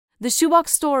The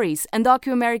Shoebox Stories and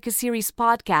DocuAmerica series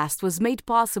podcast was made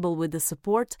possible with the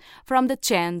support from the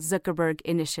Chan Zuckerberg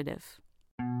Initiative.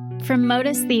 From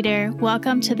Modus Theater,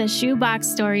 welcome to the Shoebox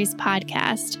Stories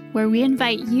podcast, where we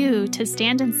invite you to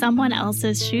stand in someone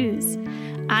else's shoes.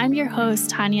 I'm your host,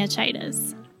 Tanya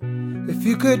Chaitis. If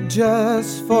you could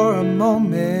just for a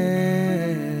moment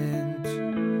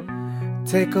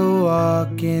take a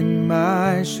walk in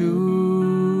my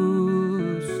shoes.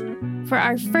 For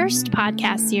our first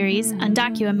podcast series on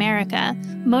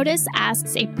DocuAmerica, Modus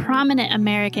asks a prominent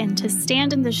American to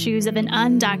stand in the shoes of an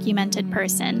undocumented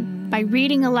person by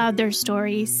reading aloud their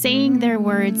story, saying their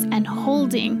words, and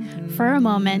holding, for a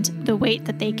moment, the weight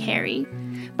that they carry.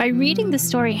 By reading the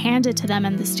story handed to them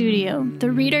in the studio,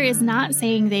 the reader is not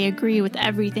saying they agree with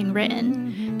everything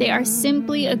written. They are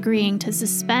simply agreeing to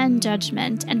suspend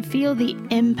judgment and feel the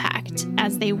impact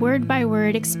as they word by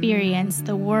word experience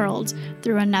the world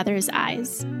through another's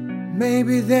eyes.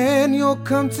 Maybe then you'll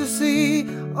come to see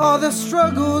all the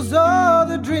struggles, all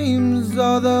the dreams,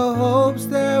 all the hopes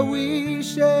that we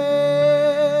share.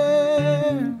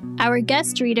 Our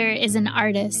guest reader is an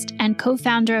artist and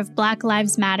co-founder of Black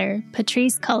Lives Matter,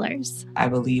 Patrisse Cullors. I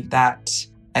believe that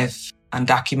if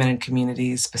undocumented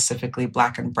communities, specifically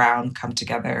Black and Brown, come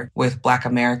together with Black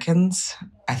Americans,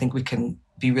 I think we can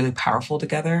be really powerful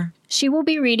together. She will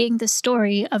be reading the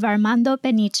story of Armando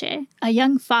Peniche, a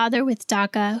young father with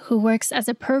DACA who works as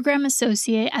a program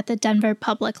associate at the Denver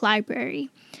Public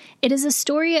Library. It is a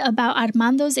story about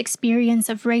Armando's experience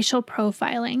of racial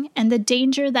profiling and the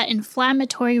danger that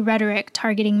inflammatory rhetoric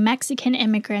targeting Mexican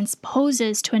immigrants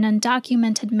poses to an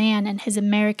undocumented man and his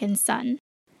American son.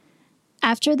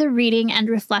 After the reading and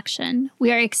reflection,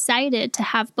 we are excited to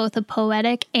have both a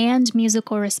poetic and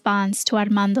musical response to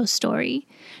Armando's story.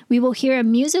 We will hear a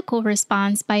musical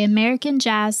response by American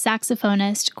jazz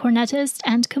saxophonist, cornetist,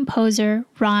 and composer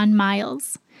Ron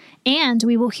Miles. And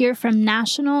we will hear from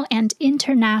national and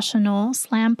international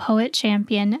slam poet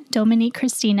champion Dominique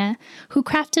Christina, who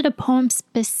crafted a poem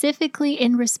specifically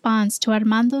in response to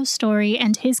Armando's story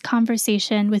and his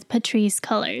conversation with Patrisse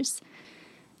Cullors.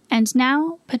 And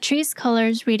now, Patrisse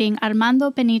Cullors reading Armando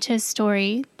Peniche's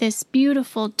story, This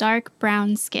Beautiful Dark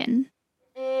Brown Skin.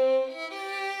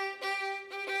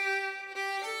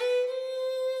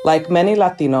 Like many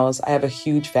Latinos, I have a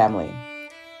huge family.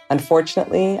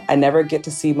 Unfortunately, I never get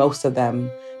to see most of them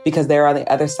because they're on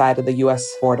the other side of the U.S.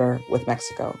 border with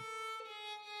Mexico.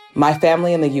 My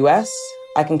family in the U.S.,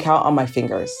 I can count on my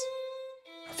fingers.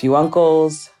 A few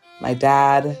uncles, my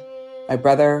dad, my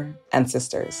brother, and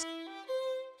sisters.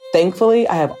 Thankfully,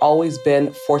 I have always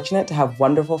been fortunate to have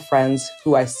wonderful friends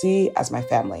who I see as my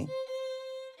family.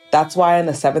 That's why in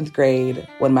the 7th grade,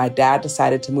 when my dad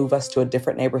decided to move us to a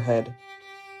different neighborhood,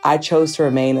 I chose to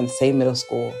remain in the same middle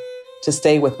school to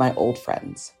stay with my old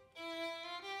friends.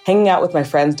 Hanging out with my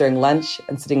friends during lunch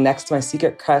and sitting next to my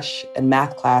secret crush in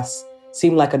math class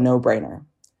seemed like a no-brainer,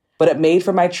 but it made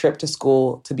for my trip to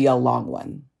school to be a long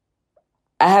one.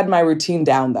 I had my routine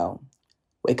down, though.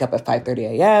 Wake up at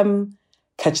 5:30 a.m.,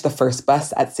 catch the first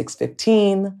bus at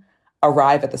 6:15,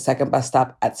 arrive at the second bus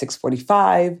stop at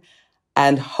 6:45,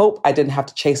 and hope I didn't have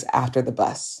to chase after the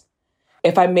bus.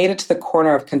 If I made it to the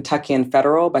corner of Kentucky and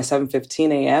Federal by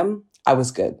 7:15 a.m., I was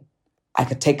good. I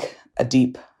could take a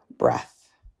deep breath.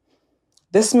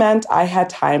 This meant I had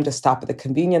time to stop at the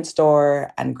convenience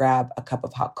store and grab a cup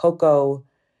of hot cocoa,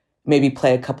 maybe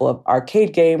play a couple of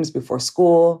arcade games before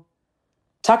school.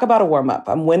 Talk about a warm-up.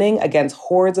 I'm winning against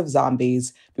hordes of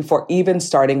zombies before even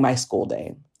starting my school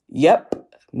day. Yep,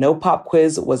 no pop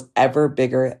quiz was ever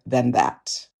bigger than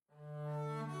that.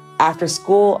 After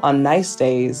school, on nice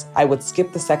days, I would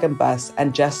skip the second bus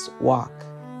and just walk.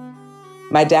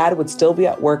 My dad would still be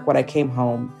at work when I came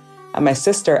home, and my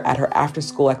sister at her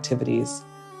after-school activities,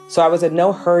 so I was in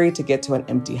no hurry to get to an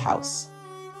empty house.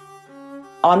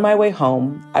 On my way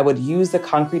home, I would use the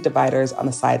concrete dividers on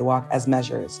the sidewalk as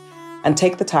measures and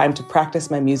take the time to practice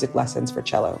my music lessons for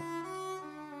cello.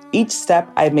 Each step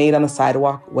I made on the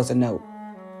sidewalk was a note.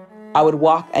 I would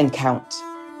walk and count.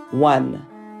 1,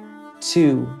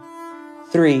 2,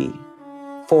 3,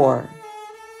 4.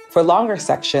 For longer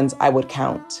sections, I would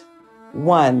count.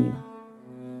 1,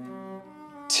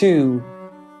 2,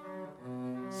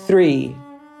 3,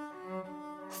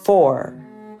 4.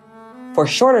 For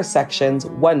shorter sections,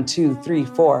 1, 2, 3,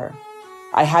 4.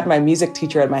 I had my music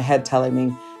teacher in my head telling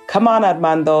me, "Come on,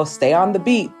 Armando, stay on the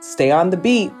beat, stay on the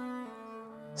beat."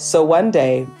 So one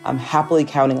day, I'm happily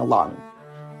counting along,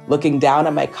 looking down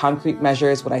at my concrete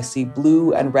measures when I see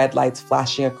blue and red lights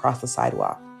flashing across the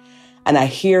sidewalk. And I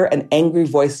hear an angry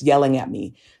voice yelling at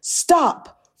me,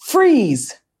 "Stop!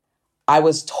 Freeze!" I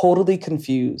was totally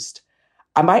confused.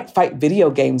 I might fight video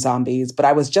game zombies, but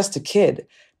I was just a kid,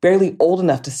 barely old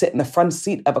enough to sit in the front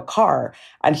seat of a car,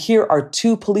 and here are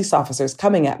 2 police officers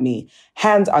coming at me,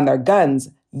 hands on their guns,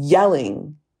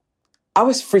 yelling. I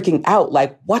was freaking out,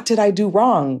 like, what did I do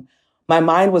wrong? My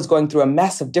mind was going through a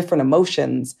mess of different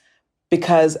emotions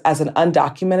because as an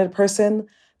undocumented person,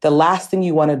 the last thing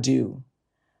you want to do,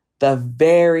 the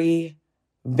very,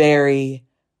 very,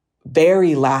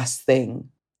 very last thing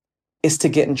is to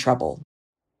get in trouble.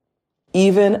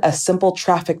 Even a simple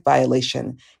traffic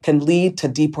violation can lead to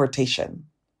deportation.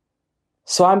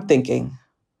 So I'm thinking,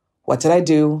 what did I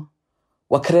do?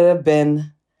 What could it have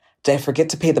been? Did I forget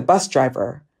to pay the bus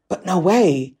driver? But no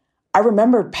way. I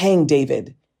remembered paying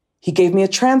David. He gave me a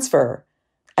transfer,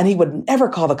 and he would never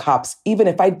call the cops, even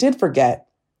if I did forget.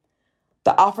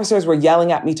 The officers were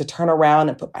yelling at me to turn around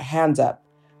and put my hands up.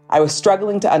 I was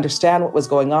struggling to understand what was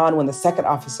going on when the second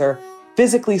officer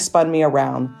physically spun me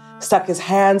around, stuck his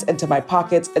hands into my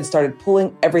pockets, and started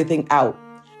pulling everything out.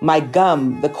 My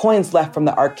gum, the coins left from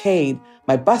the arcade,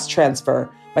 my bus transfer,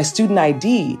 my student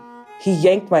ID. He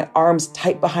yanked my arms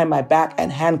tight behind my back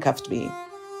and handcuffed me.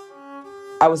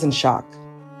 I was in shock,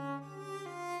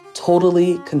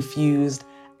 totally confused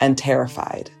and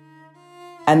terrified.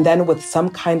 And then with some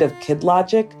kind of kid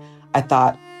logic, I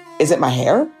thought, is it my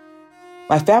hair?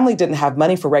 My family didn't have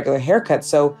money for regular haircuts,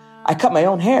 so I cut my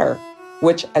own hair,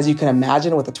 which, as you can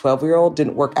imagine with a 12-year-old,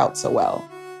 didn't work out so well.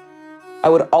 I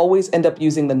would always end up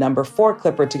using the number 4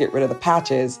 clipper to get rid of the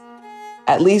patches.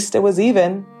 At least it was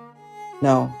even.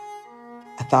 No,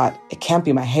 I thought, it can't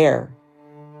be my hair.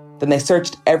 Then they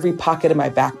searched every pocket of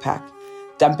my backpack,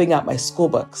 dumping out my school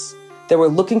books. They were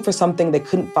looking for something they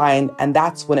couldn't find, and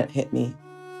that's when it hit me.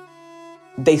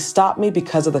 They stopped me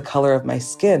because of the color of my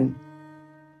skin.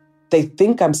 They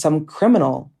think I'm some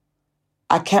criminal.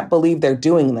 I can't believe they're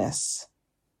doing this.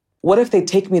 What if they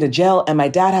take me to jail and my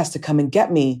dad has to come and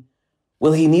get me?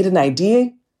 Will he need an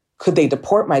ID? Could they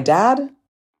deport my dad?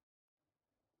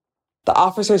 The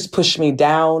officers pushed me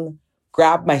down,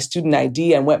 grabbed my student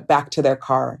ID, and went back to their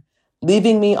car,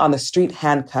 leaving me on the street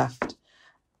handcuffed.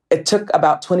 It took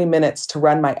about 20 minutes to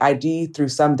run my ID through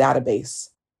some database.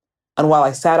 And while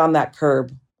I sat on that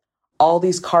curb, all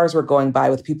these cars were going by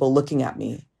with people looking at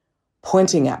me,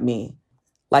 pointing at me,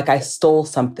 like I stole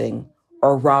something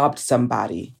or robbed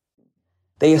somebody.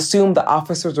 They assumed the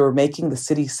officers were making the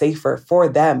city safer for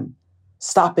them,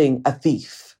 stopping a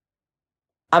thief.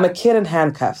 I'm a kid in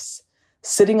handcuffs,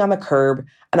 sitting on the curb,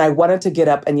 and I wanted to get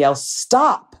up and yell,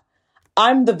 "Stop!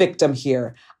 I'm the victim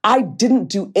here. I didn't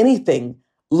do anything.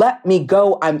 Let me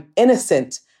go. I'm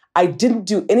innocent. I didn't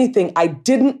do anything. I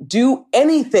didn't do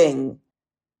anything."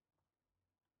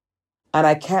 And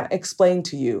I can't explain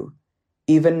to you,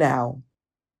 even now,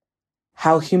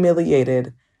 how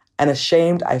humiliated and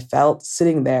ashamed I felt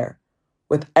sitting there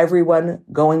with everyone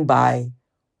going by,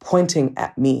 pointing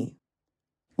at me,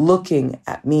 looking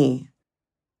at me,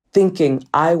 thinking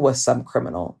I was some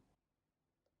criminal.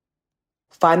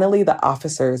 Finally, the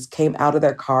officers came out of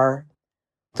their car,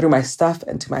 threw my stuff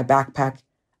into my backpack,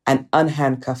 and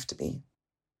unhandcuffed me.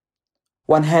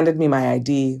 One handed me my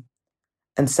ID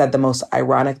and said the most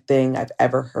ironic thing I've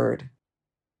ever heard.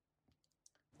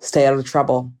 "Stay out of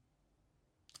trouble."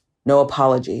 No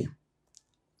apology.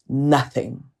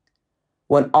 Nothing.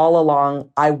 When all along,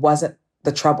 I wasn't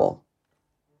the trouble.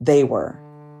 They were.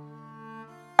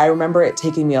 I remember it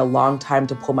taking me a long time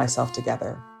to pull myself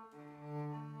together,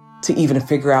 to even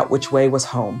figure out which way was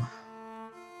home.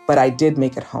 But I did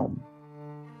make it home.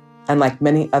 And like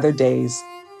many other days,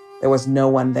 there was no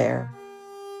one there.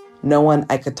 No one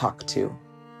I could talk to.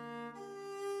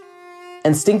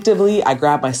 Instinctively, I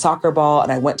grabbed my soccer ball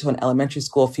and I went to an elementary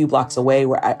school a few blocks away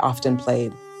where I often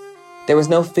played. There was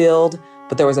no field,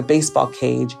 but there was a baseball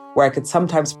cage where I could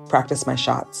sometimes practice my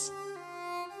shots.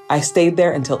 I stayed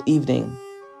there until evening,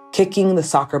 kicking the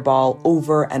soccer ball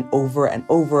over and over and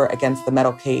over against the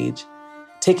metal cage,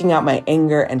 taking out my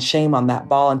anger and shame on that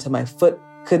ball until my foot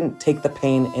couldn't take the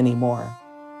pain anymore.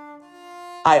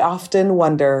 I often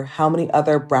wonder how many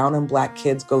other brown and black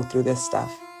kids go through this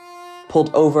stuff.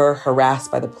 Pulled over,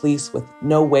 harassed by the police with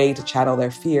no way to channel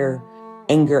their fear,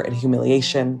 anger, and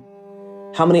humiliation.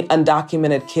 How many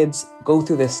undocumented kids go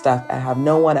through this stuff and have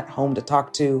no one at home to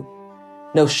talk to,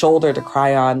 no shoulder to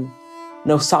cry on,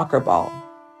 no soccer ball.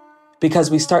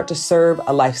 Because we start to serve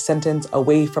a life sentence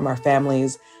away from our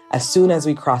families as soon as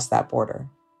we cross that border.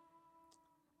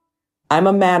 I'm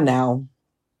a man now,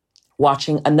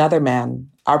 watching another man,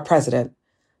 our president,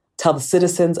 tell the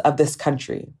citizens of this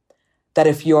country that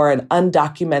if you're an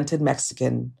undocumented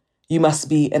Mexican, you must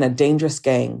be in a dangerous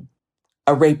gang,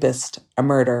 a rapist, a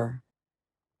murderer.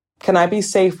 Can I be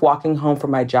safe walking home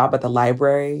from my job at the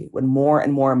library when more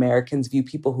and more Americans view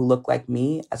people who look like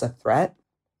me as a threat?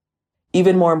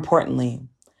 Even more importantly,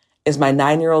 is my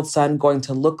 9-year-old son going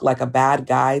to look like a bad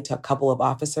guy to a couple of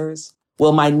officers?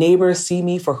 Will my neighbors see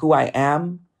me for who I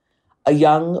am? A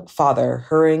young father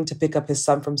hurrying to pick up his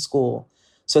son from school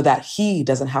so that he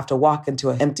doesn't have to walk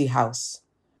into an empty house?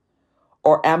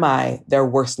 Or am I their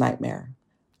worst nightmare,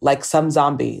 like some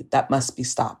zombie that must be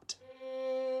stopped?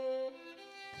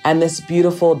 And this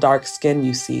beautiful dark skin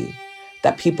you see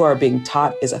that people are being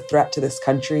taught is a threat to this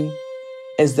country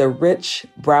is the rich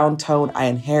brown tone I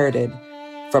inherited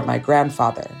from my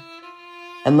grandfather.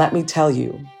 And let me tell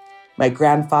you, my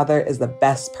grandfather is the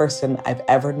best person I've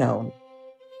ever known.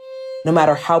 No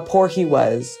matter how poor he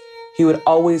was, he would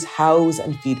always house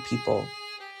and feed people.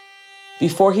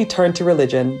 Before he turned to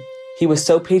religion, he was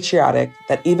so patriotic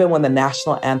that even when the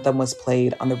national anthem was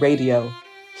played on the radio,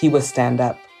 he would stand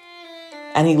up.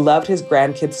 And he loved his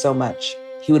grandkids so much,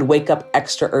 he would wake up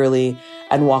extra early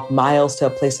and walk miles to a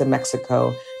place in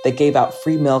Mexico that gave out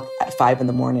free milk at 5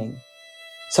 a.m.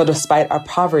 So despite our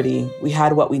poverty, we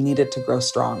had what we needed to grow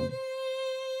strong.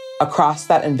 Across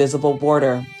that invisible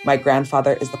border, my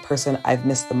grandfather is the person I've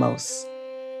missed the most.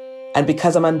 And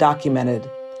because I'm undocumented,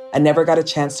 I never got a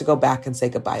chance to go back and say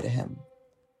goodbye to him.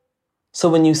 So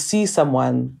when you see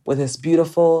someone with this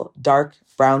beautiful, dark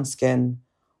brown skin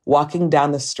walking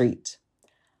down the street,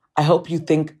 I hope you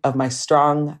think of my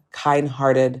strong,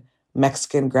 kind-hearted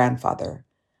Mexican grandfather.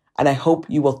 And I hope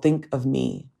you will think of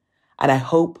me. And I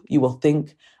hope you will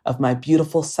think of my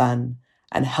beautiful son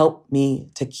and help me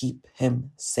to keep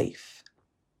him safe.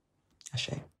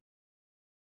 Ashe.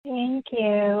 Thank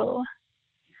you.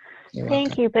 You're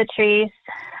Thank welcome. you, Patrice.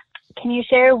 Can you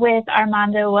share with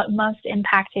Armando what most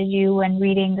impacted you when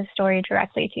reading the story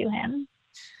directly to him?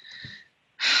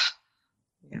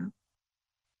 Yeah.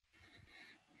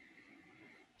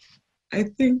 I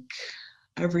think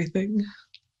everything.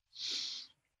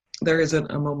 There isn't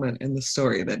a moment in the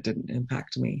story that didn't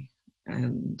impact me.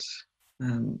 And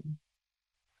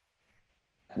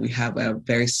we have a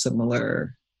very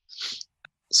similar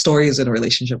stories in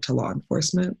relationship to law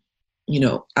enforcement. You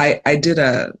know, I did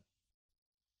a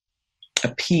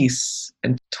piece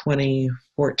in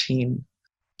 2014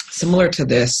 similar to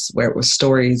this, where it was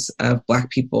stories of Black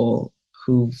people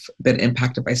who've been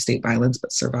impacted by state violence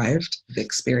but survived the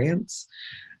experience.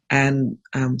 And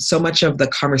so much of the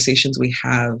conversations we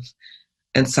have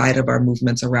inside of our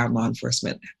movements around law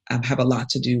enforcement have a lot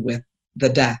to do with the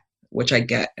death, which I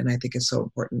get and I think is so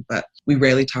important, but we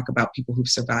rarely talk about people who've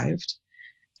survived.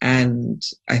 And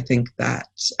I think that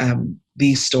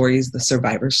these stories, the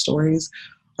survivor stories,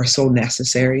 are so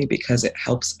necessary because it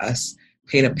helps us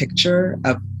paint a picture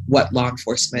of what law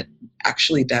enforcement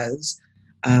actually does.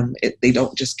 They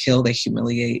don't just kill, they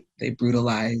humiliate, they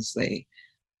brutalize, they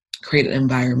create an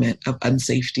environment of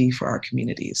unsafety for our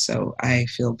communities. So I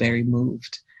feel very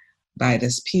moved by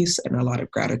this piece and a lot of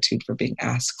gratitude for being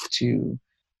asked to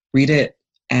read it,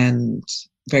 and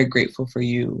very grateful for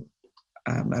you,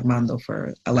 Armando,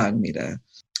 for allowing me to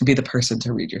be the person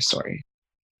to read your story.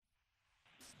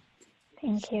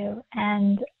 Thank you.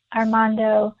 And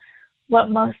Armando,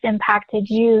 what most impacted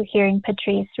you hearing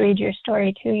Patrice read your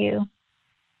story to you?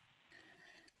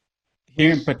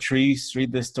 Hearing Patrice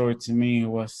read this story to me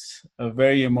was a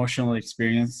very emotional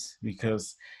experience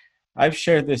because I've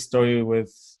shared this story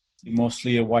with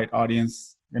mostly a white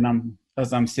audience. And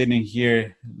as I'm sitting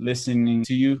here listening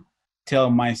to you tell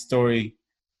my story,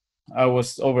 I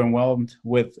was overwhelmed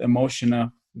with emotion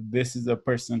of this is a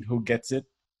person who gets it,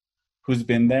 who's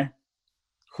been there,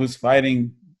 who's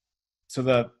fighting so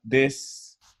that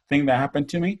this thing that happened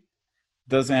to me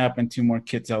doesn't happen to more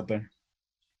kids out there.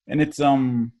 And it's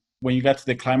when you got to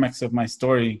the climax of my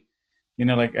story, you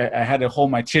know, like I had to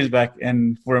hold my tears back,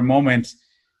 and for a moment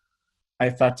I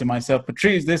thought to myself,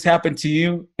 Patrice, this happened to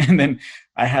you. And then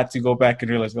I had to go back and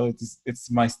realize, well,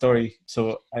 it's my story.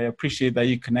 So I appreciate that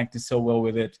you connected so well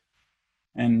with it.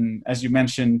 And as you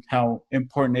mentioned, how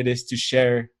important it is to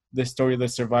share the story of the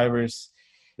survivors.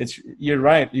 You're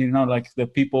right, you know, like the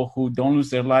people who don't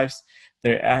lose their lives,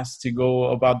 they're asked to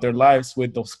go about their lives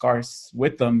with those scars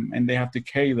with them, and they have to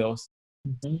carry those.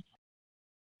 Mm-hmm.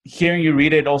 Hearing you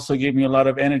read it also gave me a lot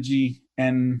of energy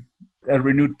and a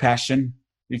renewed passion,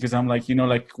 because I'm like, you know,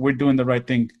 like we're doing the right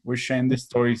thing. We're sharing these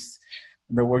stories.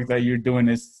 The work that you're doing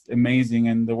is amazing,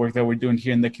 and the work that we're doing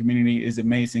here in the community is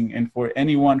amazing. And for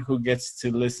anyone who gets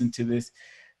to listen to this,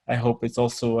 I hope it's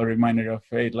also a reminder of,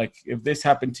 hey, like if this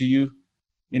happened to you,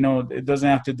 you know, it doesn't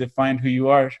have to define who you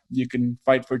are. You can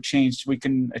fight for change. We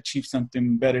can achieve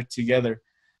something better together.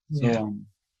 Yeah. So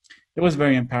it was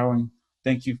very empowering.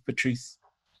 Thank you, Patrice.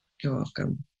 You're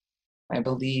welcome. I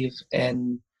believe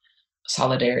in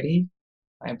solidarity.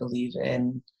 I believe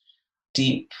in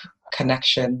deep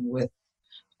connection with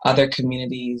other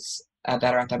communities that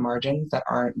are at the margins that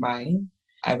aren't mine.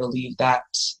 I believe that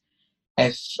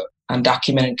if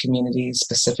undocumented communities,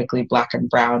 specifically Black and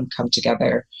Brown, come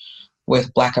together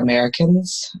with Black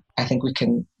Americans, I think we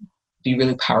can be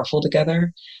really powerful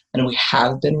together, and we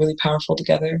have been really powerful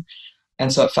together.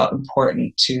 And so it felt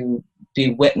important to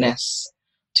be witness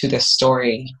to this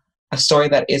story, a story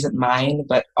that isn't mine,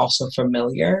 but also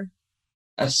familiar,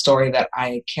 a story that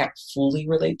I can't fully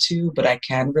relate to, but I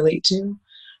can relate to.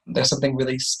 There's something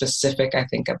really specific, I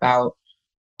think, about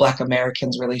Black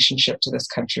Americans' relationship to this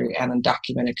country and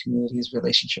undocumented communities'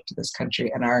 relationship to this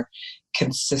country, and our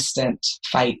consistent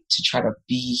fight to try to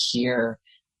be here,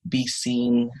 be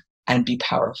seen, and be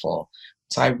powerful.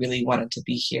 So I really wanted to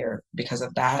be here because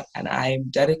of that. And I'm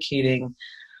dedicating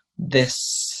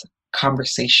this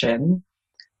conversation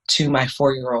to my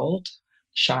 4-year-old,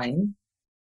 Shine,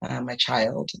 my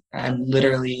child. I'm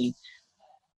literally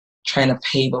trying to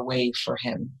pave a way for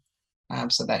him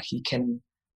so that he can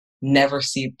never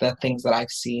see the things that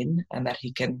I've seen, and that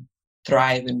he can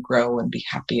thrive and grow and be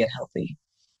happy and healthy.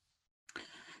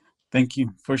 Thank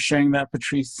you for sharing that,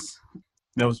 Patrice.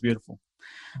 That was beautiful.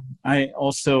 I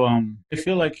also I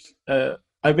feel like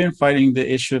I've been fighting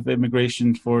the issue of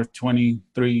immigration for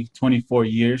 23, 24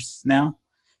 years now.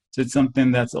 So it's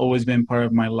something that's always been part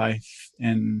of my life.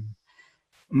 And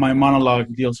my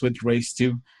monologue deals with race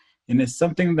too. And it's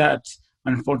something that,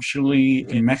 unfortunately,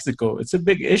 in Mexico, it's a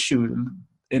big issue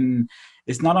and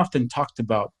it's not often talked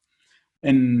about.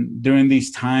 And during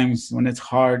these times when it's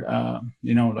hard,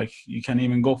 like you can't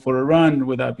even go for a run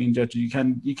without being judged. You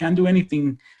can't do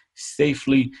anything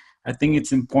safely. I think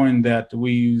it's important that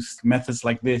we use methods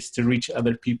like this to reach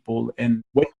other people and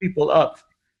wake people up,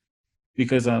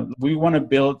 because we want to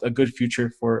build a good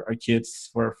future for our kids,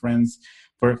 for our friends,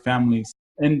 for our families.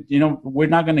 And, we're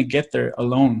not going to get there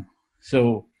alone.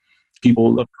 So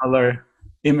people of color,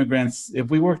 immigrants, if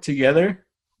we work together,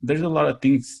 there's a lot of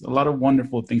things, a lot of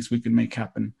wonderful things we can make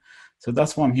happen. So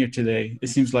that's why I'm here today. It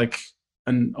seems like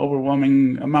an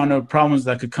overwhelming amount of problems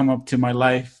that could come up to my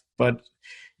life, but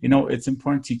it's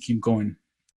important to keep going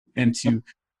and to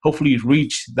hopefully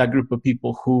reach that group of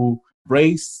people who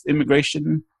race,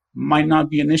 immigration might not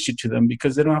be an issue to them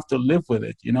because they don't have to live with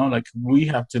it. Like we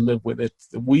have to live with it.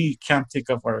 We can't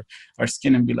take off our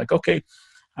skin and be like, okay,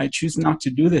 I choose not to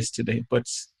do this today. But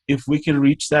if we can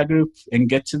reach that group and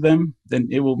get to them, then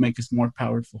it will make us more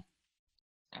powerful.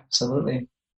 Absolutely.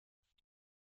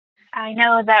 I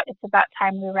know that it's about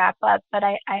time we wrap up, but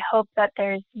I hope that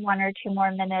there's 1 or 2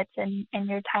 more minutes in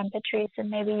your time, Patrice, and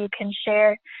maybe you can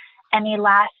share any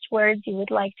last words you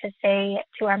would like to say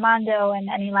to Armando and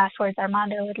any last words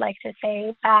Armando would like to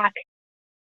say back.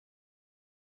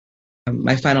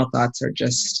 My final thoughts are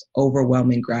just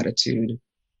overwhelming gratitude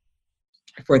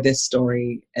for this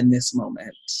story and this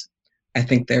moment. I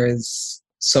think there is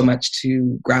so much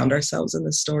to ground ourselves in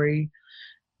this story,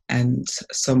 and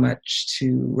so much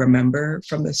to remember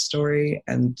from this story,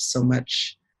 and so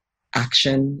much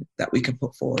action that we can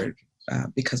put forward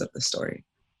because of the story.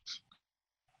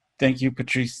 Thank you,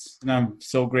 Patrice. And I'm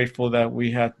so grateful that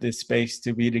we had this space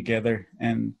to be together.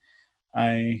 And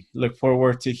I look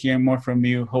forward to hearing more from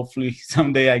you. Hopefully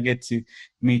someday I get to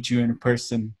meet you in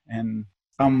person. And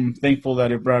I'm thankful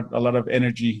that it brought a lot of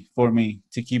energy for me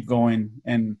to keep going.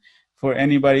 And for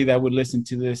anybody that would listen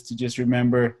to this, to just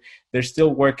remember there's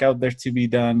still work out there to be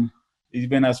done.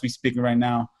 Even as we speak right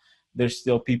now, there's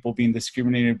still people being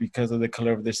discriminated because of the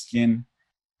color of their skin.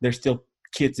 There's still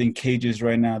kids in cages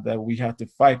right now that we have to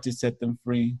fight to set them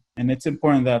free. And it's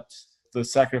important that the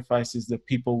sacrifices, the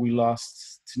people we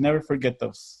lost, to never forget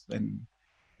those. And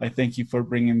I thank you for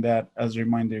bringing that as a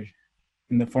reminder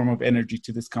in the form of energy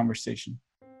to this conversation.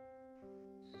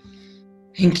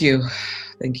 Thank you.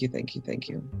 Thank you, thank you, thank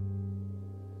you.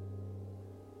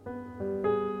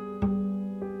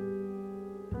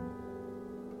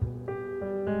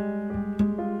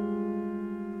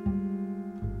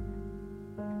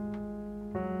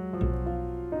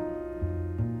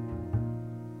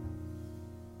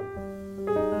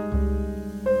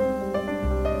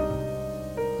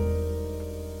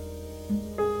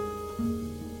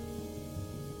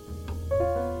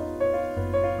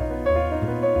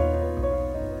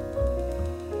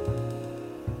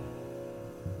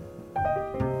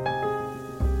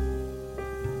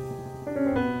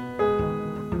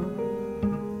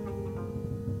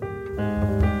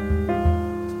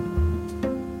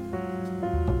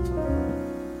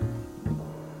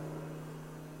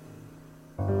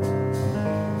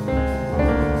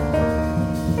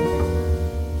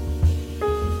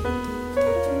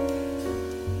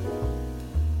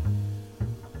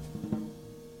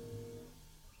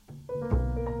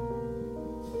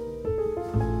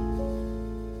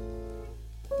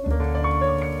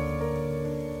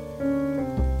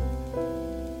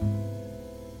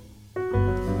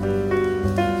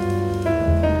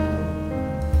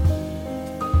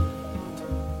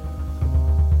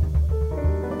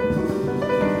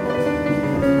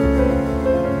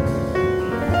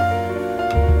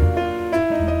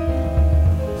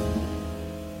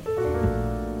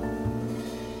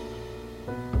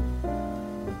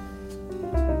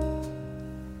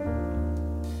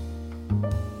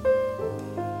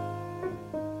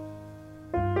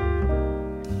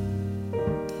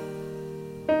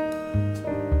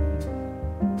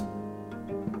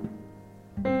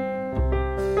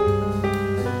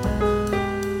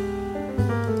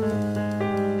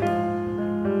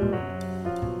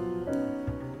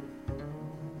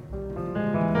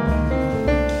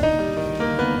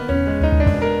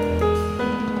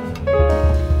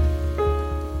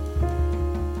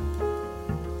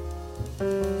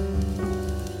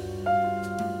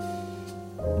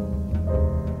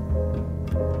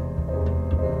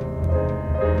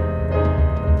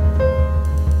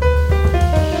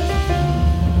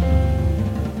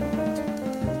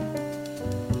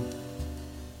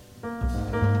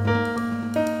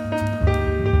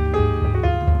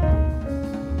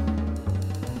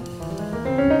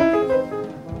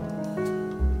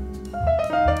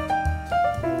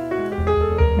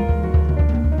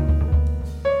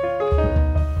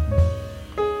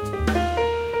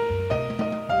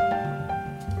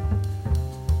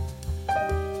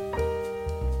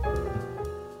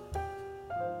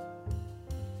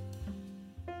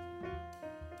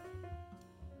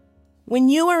 When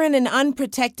you are in an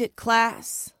unprotected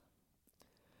class,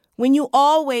 when you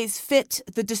always fit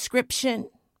the description,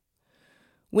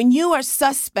 when you are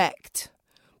suspect,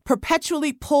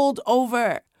 perpetually pulled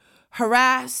over,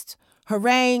 harassed,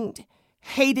 harangued,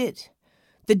 hated,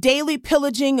 the daily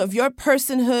pillaging of your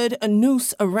personhood a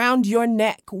noose around your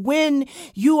neck, when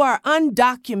you are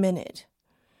undocumented,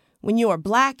 when you are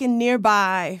Black and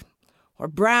nearby, or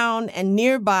brown and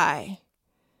nearby,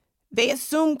 they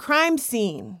assume crime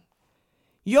scene.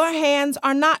 Your hands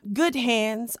are not good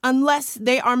hands unless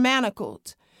they are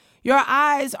manacled. Your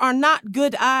eyes are not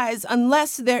good eyes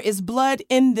unless there is blood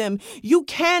in them. You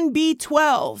can be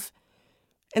 12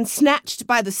 and snatched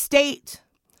by the state,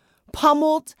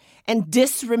 pummeled and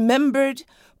disremembered,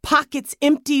 pockets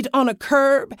emptied on a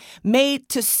curb, made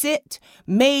to sit,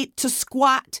 made to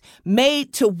squat,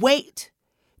 made to wait.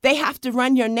 They have to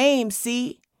run your name,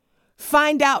 see?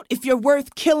 Find out if you're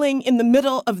worth killing in the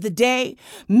middle of the day.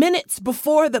 Minutes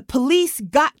before the police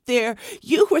got there,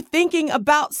 you were thinking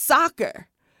about soccer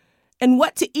and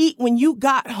what to eat when you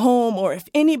got home, or if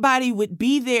anybody would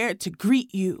be there to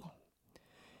greet you.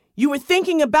 You were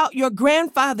thinking about your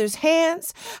grandfather's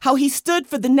hands, how he stood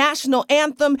for the national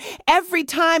anthem every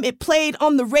time it played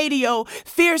on the radio,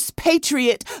 fierce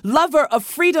patriot, lover of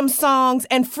freedom songs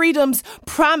and freedom's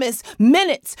promise.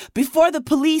 Minutes before the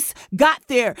police got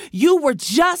there, you were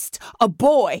just a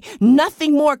boy.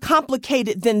 Nothing more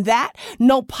complicated than that.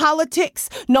 No politics,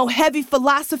 no heavy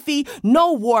philosophy,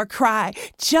 no war cry.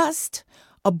 Just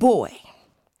a boy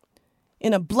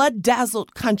in a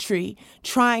blood-dazzled country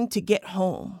trying to get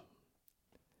home.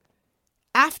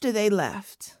 After they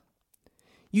left,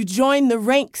 you joined the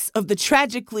ranks of the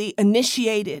tragically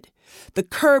initiated, the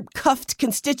curb-cuffed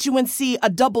constituency, a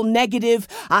double negative,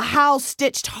 a howl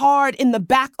stitched hard in the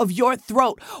back of your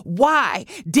throat. Why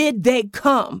did they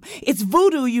come? It's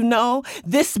voodoo, you know,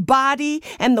 this body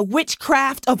and the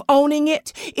witchcraft of owning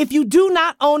it. If you do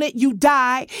not own it, you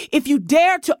die. If you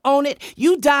dare to own it,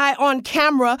 you die on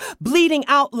camera, bleeding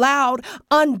out loud,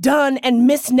 undone and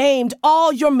misnamed.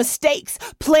 All your mistakes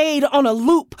played on a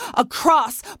loop, a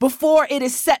cross before it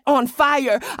is set on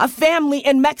fire. A family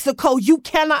in Mexico you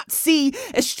cannot see,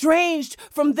 estranged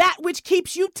from that which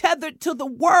keeps you tethered to the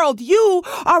world. You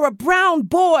are a brown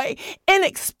boy,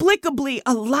 inexplicably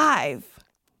alive.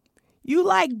 You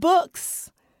like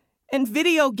books and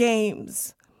video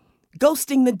games.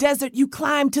 Ghosting the desert, you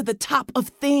climb to the top of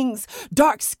things.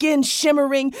 Dark skin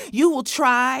shimmering, you will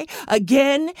try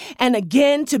again and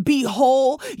again to be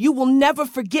whole. You will never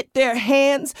forget their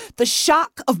hands, the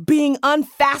shock of being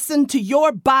unfastened to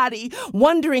your body,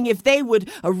 wondering if they would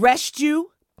arrest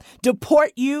you,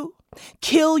 deport you,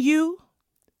 kill you.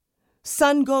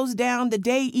 Sun goes down, the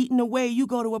day eaten away, you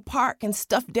go to a park and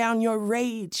stuff down your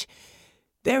rage.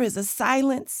 There is a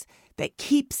silence that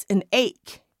keeps an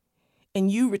ache,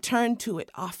 and you return to it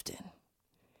often.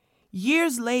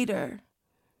 Years later,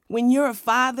 when you're a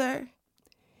father,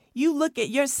 you look at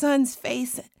your son's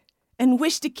face and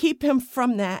wish to keep him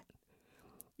from that.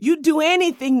 You'd do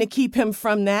anything to keep him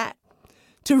from that,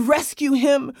 to rescue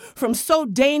him from so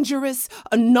dangerous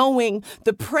a knowing.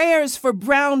 The prayers for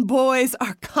brown boys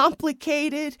are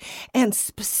complicated and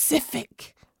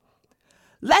specific.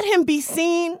 Let him be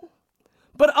seen,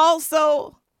 but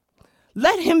also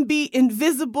let him be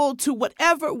invisible to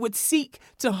whatever would seek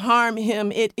to harm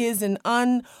him. It is an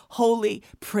unholy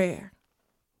prayer.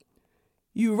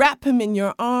 You wrap him in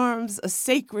your arms, a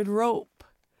sacred rope,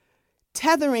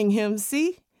 tethering him,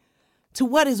 see, to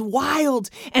what is wild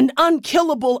and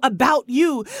unkillable about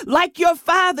you, like your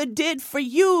father did for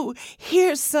you.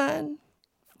 Here, son,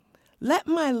 let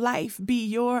my life be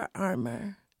your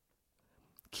armor,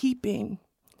 keeping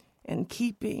and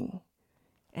keeping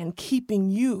and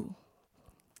keeping you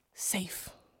safe.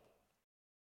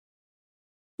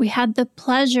 We had the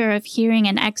pleasure of hearing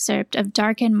an excerpt of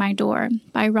Darken My Door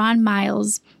by Ron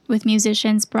Miles with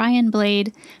musicians Brian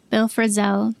Blade, Bill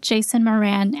Frisell, Jason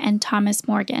Moran, and Thomas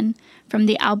Morgan from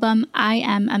the album I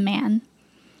Am a Man,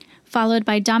 followed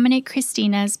by Dominic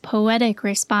Cristina's poetic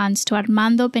response to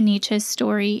Armando Peniche's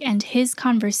story and his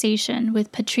conversation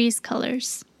with Patrisse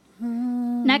Cullors.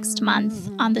 Next month,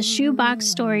 on the Shoebox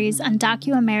Stories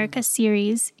Undocu America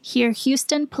series, hear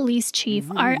Houston Police Chief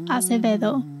Art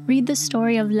Acevedo read the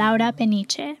story of Laura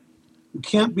Peniche. You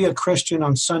can't be a Christian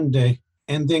on Sunday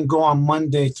and then go on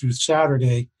Monday through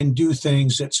Saturday and do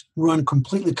things that run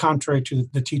completely contrary to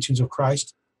the teachings of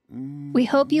Christ. We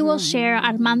hope you will share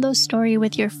Armando's story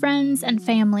with your friends and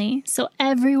family so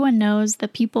everyone knows the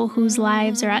people whose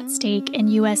lives are at stake in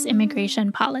U.S.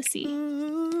 immigration policy.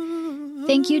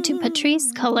 Thank you to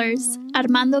Patrisse Cullors,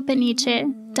 Armando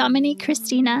Peniche, Dominique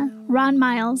Christina, Ron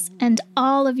Miles, and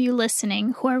all of you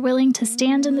listening who are willing to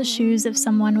stand in the shoes of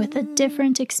someone with a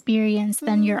different experience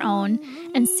than your own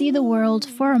and see the world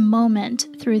for a moment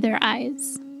through their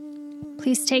eyes.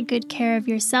 Please take good care of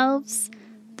yourselves,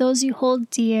 those you hold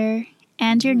dear,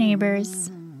 and your neighbors,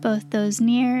 both those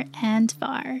near and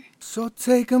far. So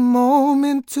take a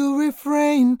moment to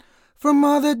refrain from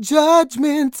all the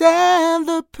judgment and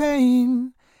the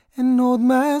pain and hold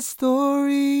my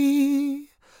story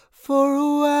for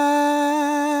a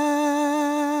while.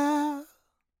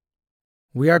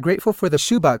 We are grateful for the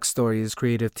Shoebox Stories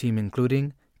creative team,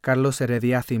 including Carlos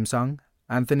Heredia theme song,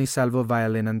 Anthony Salvo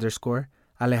violin _,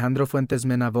 Alejandro Fuentes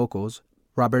Mena vocals,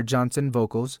 Robert Johnson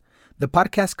vocals, the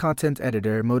podcast content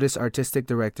editor, Modus artistic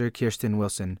director Kirsten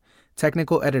Wilson,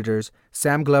 technical editors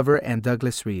Sam Glover and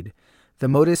Douglas Reed, the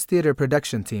Modus theater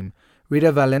production team,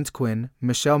 Rita Valent Quinn,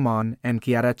 Michelle Mon, and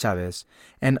Kiara Chavez,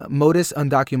 and Modus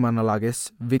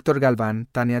undocumentologists Victor Galvan,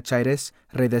 Tania Chaires,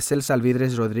 Redesel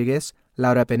Salvidres Rodriguez,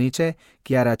 Laura Peniche,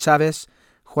 Kiara Chavez,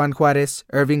 Juan Juarez,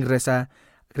 Irving Reza,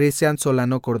 Cristian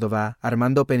Solano Cordova,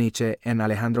 Armando Peniche, and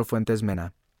Alejandro Fuentes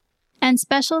Mena. And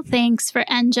special thanks for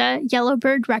Enja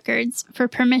Yellowbird Records for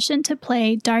permission to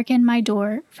play Darken My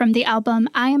Door from the album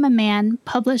I Am a Man,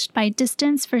 published by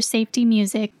Distance for Safety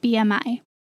Music, BMI.